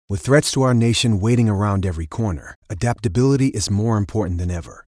With threats to our nation waiting around every corner, adaptability is more important than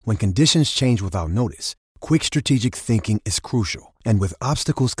ever. When conditions change without notice, quick strategic thinking is crucial. And with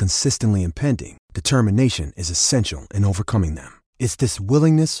obstacles consistently impending, determination is essential in overcoming them. It's this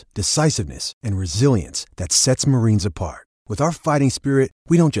willingness, decisiveness, and resilience that sets Marines apart. With our fighting spirit,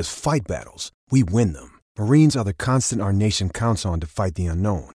 we don't just fight battles, we win them. Marines are the constant our nation counts on to fight the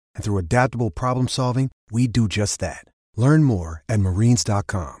unknown. And through adaptable problem solving, we do just that. Learn more at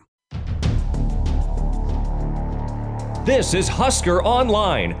marines.com. This is Husker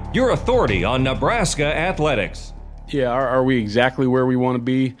Online, your authority on Nebraska athletics. Yeah, are we exactly where we want to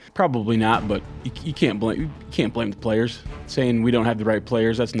be? Probably not, but you can't blame the players. Saying we don't have the right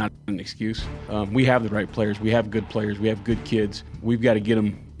players, that's not an excuse. We have the right players. We have good players. We have good kids. We've got to get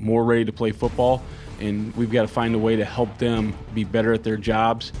them more ready to play football, and we've got to find a way to help them be better at their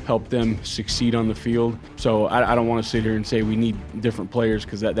jobs, help them succeed on the field. So I don't want to sit here and say we need different players,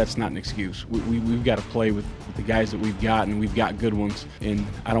 because that's not an excuse. We've got to play with the guys that we've got, and we've got good ones. And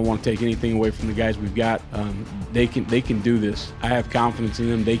I don't want to take anything away from the guys we've got. They can do this. I have confidence in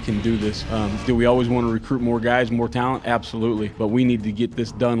them. They can do this. Do we always want to recruit more guys, more talent? Absolutely. But we need to get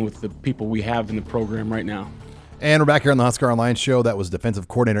this done with the people we have in the program right now. And we're back here on the Husker Online show. That was defensive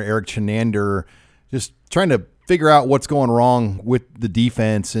coordinator Eric Chenander, just trying to figure out what's going wrong with the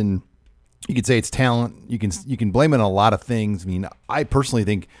defense. And you could say it's talent. You can blame it on a lot of things. I mean, I personally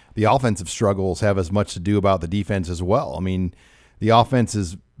think the offensive struggles have as much to do about the defense as well. I mean, the offense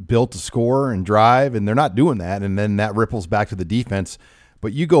is built to score and drive, and they're not doing that, and then that ripples back to the defense.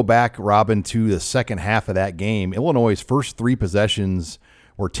 But you go back, Robin, to the second half of that game, Illinois' first three possessions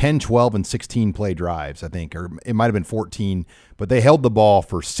were 10, 12, and 16 play drives, I think, or it might have been 14, but they held the ball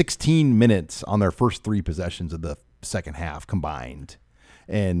for 16 minutes on their first three possessions of the second half combined.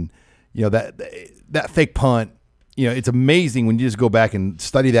 And, you know, that fake punt, you know, it's amazing when you just go back and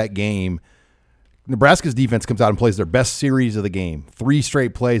study that game. Nebraska's defense comes out and plays their best series of the game. 3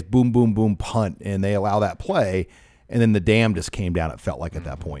 straight plays, boom, boom, boom, punt, and they allow that play, and then the dam just came down, it felt like, at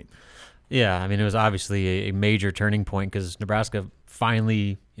that point. Yeah, I mean, it was obviously a major turning point because Nebraska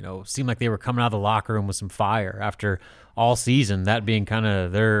finally, you know, seemed like they were coming out of the locker room with some fire after all season, that being kind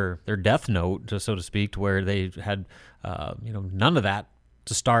of their death note, so to speak, to where they had, none of that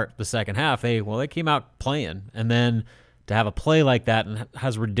to start the second half. They came out playing, and then to have a play like that, and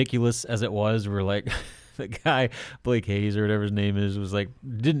as ridiculous as it was, we're like, the guy, Blake Hayes or whatever his name is, was like,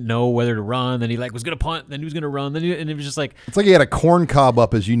 didn't know whether to run. Then he was going to punt. Then he was going to run. And it was just like, it's like he had a corn cob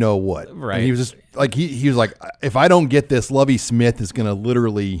up as you know what. Right. And he was just like, he was like, if I don't get this, Lovie Smith is going to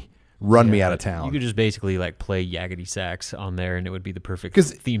literally run me out of town. You could just basically like play Yaggity Sax on there, and it would be the perfect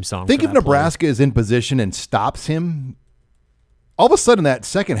theme song. Think if Nebraska is in position and stops him, all of a sudden that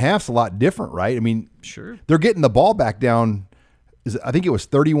second half's a lot different, right? I mean, sure, they're getting the ball back down. I think it was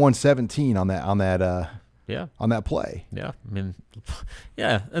 31-17 on that play. Yeah, I mean,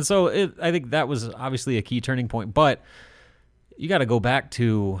 yeah, and so I think that was obviously a key turning point. But you got to go back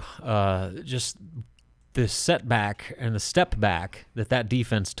to just the setback and the step back that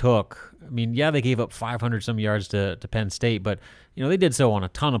defense took. I mean, yeah, they gave up 500 some yards to Penn State, but you know they did so on a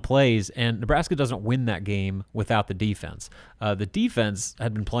ton of plays, and Nebraska doesn't win that game without the defense. The defense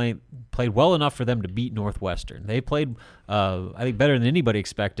had been played well enough for them to beat Northwestern. They played, I think, better than anybody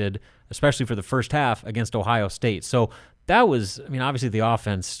expected, especially for the first half against Ohio State. So that was, I mean, obviously the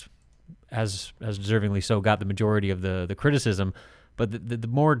offense, as deservingly so, got the majority of the criticism. But the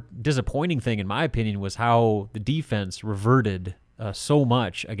more disappointing thing, in my opinion, was how the defense reverted so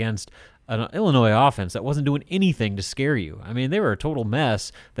much against an Illinois offense that wasn't doing anything to scare you. I mean, they were a total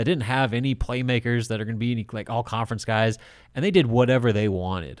mess that didn't have any playmakers that are going to be any like all-conference guys, and they did whatever they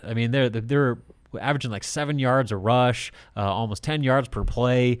wanted. I mean, they're averaging like 7 yards a rush, almost 10 yards per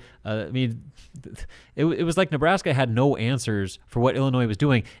play. I mean, it was like Nebraska had no answers for what Illinois was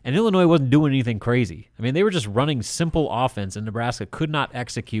doing, and Illinois wasn't doing anything crazy. I mean, they were just running simple offense, and Nebraska could not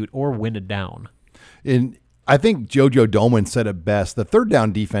execute or win it down. And I think JoJo Doman said it best. The third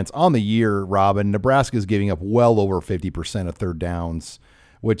down defense on the year, Robin, Nebraska is giving up well over 50% of third downs,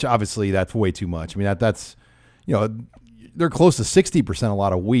 which obviously that's way too much. I mean, that's, you know, they're close to 60% a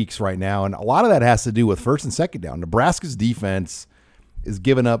lot of weeks right now, and a lot of that has to do with first and second down. Nebraska's defense is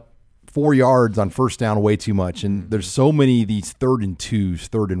giving up 4 yards on first down way too much, and there's so many of these 3rd and 2s,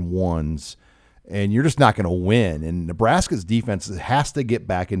 3rd and 1s, and you're just not going to win. And Nebraska's defense has to get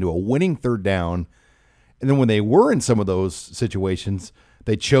back into a winning third down. And then when they were in some of those situations,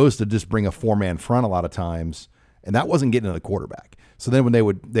 they chose to just bring a 4-man front a lot of times, and that wasn't getting to the quarterback. So then when they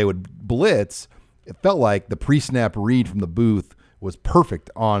would blitz, it felt like the pre-snap read from the booth was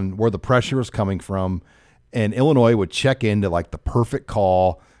perfect on where the pressure was coming from, and Illinois would check into like the perfect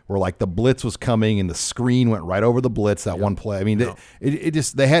call where like the blitz was coming and the screen went right over the blitz that one play. I mean,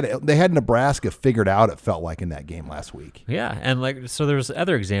 they had Nebraska figured out, it felt like, in that game last week. Yeah, and like so there's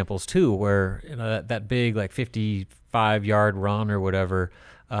other examples too where that big like 55-yard run or whatever,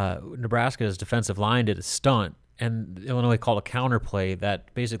 Nebraska's defensive line did a stunt and Illinois called a counter play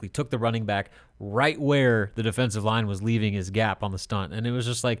that basically took the running back right where the defensive line was leaving his gap on the stunt. And it was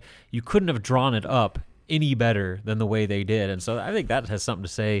just like you couldn't have drawn it up any better than the way they did. And so I think that has something to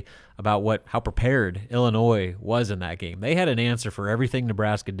say about how prepared Illinois was in that game. They had an answer for everything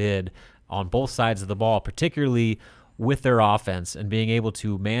Nebraska did on both sides of the ball, particularly with their offense and being able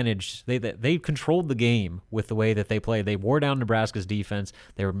to manage. They controlled the game with the way that they played. They wore down Nebraska's defense.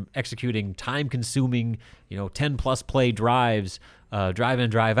 They were executing time-consuming, 10-plus play drives, drive in,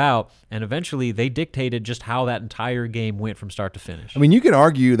 drive out, and eventually they dictated just how that entire game went from start to finish. I mean, you could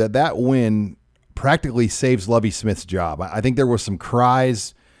argue that win practically saves Lovie Smith's job. I think there was some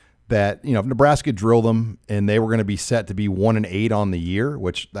cries that, if Nebraska drilled them and they were going to be set to be 1-8 on the year,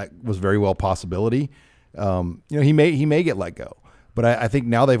 which that was very well a possibility, he may get let go. But I think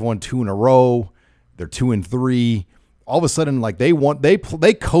now they've won 2 in a row. They're 2-3. All of a sudden, like they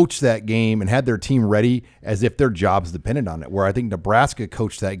coached that game and had their team ready as if their jobs depended on it. Where I think Nebraska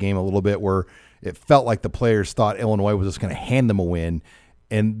coached that game a little bit where it felt like the players thought Illinois was just going to hand them a win.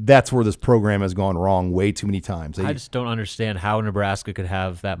 And that's where this program has gone wrong way too many times. I just don't understand how Nebraska could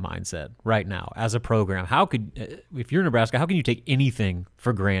have that mindset right now as a program. If you're Nebraska, how can you take anything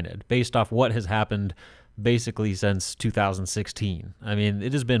for granted based off what has happened basically since 2016? I mean,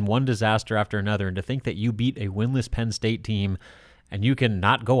 it has been one disaster after another. And to think that you beat a winless Penn State team and you can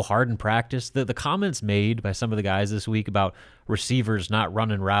not go hard in practice. The comments made by some of the guys this week about receivers not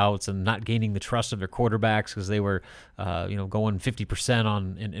running routes and not gaining the trust of their quarterbacks because they were, going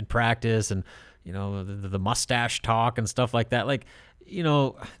 50% in practice, and the mustache talk and stuff like that. Like,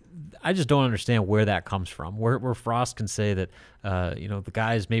 I just don't understand where that comes from. Where Frost can say that, the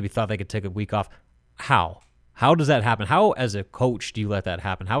guys maybe thought they could take a week off. How does that happen? How, as a coach, do you let that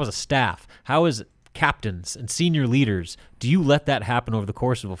happen? How, as a staff? How, as captains and senior leaders, do you let that happen over the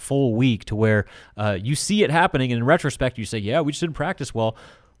course of a full week to where you see it happening and in retrospect you say, yeah, we just didn't practice well?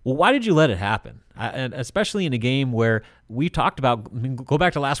 Well, why did you let it happen? And especially in a game where we talked about, go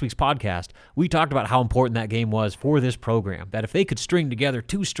back to last week's podcast, we talked about how important that game was for this program, that if they could string together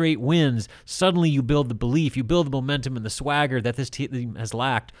 2 straight wins, suddenly you build the belief, you build the momentum and the swagger that this team has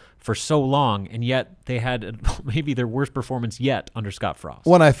lacked for so long, and yet they had maybe their worst performance yet under Scott Frost.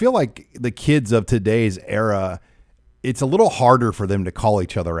 Well, and I feel like the kids of today's era, it's a little harder for them to call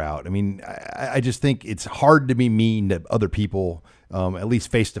each other out. I mean, I just think it's hard to be mean to other people, at least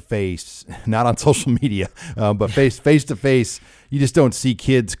face-to-face, not on social media, but face-to-face. You just don't see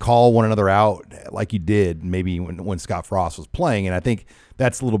kids call one another out like you did maybe when Scott Frost was playing. And I think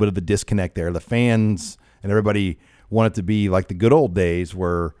that's a little bit of the disconnect there. The fans and everybody want it to be like the good old days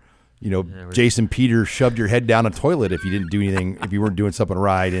where, Jason Peters shoved your head down a toilet if you didn't do anything, if you weren't doing something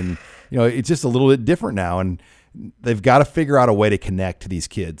right. And, it's just a little bit different now. And they've got to figure out a way to connect to these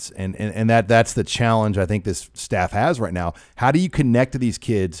kids. And that's the challenge I think this staff has right now. How do you connect to these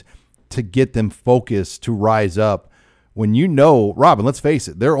kids to get them focused to rise up when Robin, let's face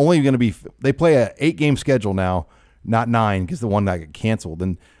it, they're only going to they play a 8-game schedule now, not 9 because the one that got canceled.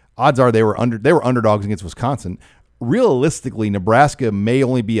 And odds are they were underdogs against Wisconsin. Realistically, Nebraska may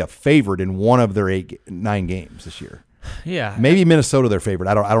only be a favorite in one of their 9 games this year. Yeah, maybe Minnesota their favorite.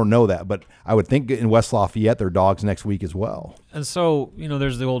 I don't know that, but I would think in West Lafayette they're dogs next week as well. And so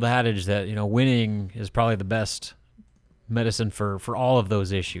there's the old adage that winning is probably the best medicine for all of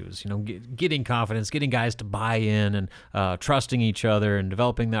those issues. Getting confidence, getting guys to buy in, and trusting each other, and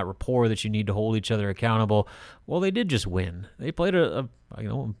developing that rapport that you need to hold each other accountable. Well, they did just win. They played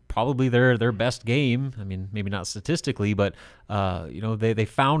probably their best game. I mean, maybe not statistically, but they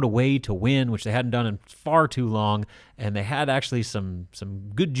found a way to win, which they hadn't done in far too long, and they had actually some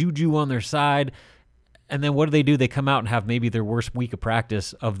good juju on their side. And then what do? They come out and have maybe their worst week of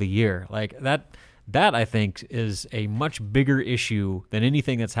practice of the year. Like that. That, I think, is a much bigger issue than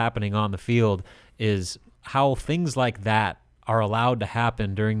anything that's happening on the field, is how things like that are allowed to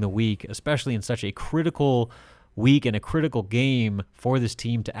happen during the week, especially in such a critical week and a critical game for this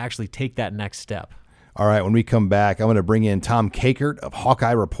team to actually take that next step. All right, when we come back, I'm going to bring in Tom Kakert of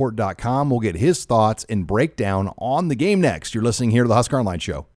HawkeyeReport.com. We'll get his thoughts and breakdown on the game next. You're listening here to the Husker Online Show.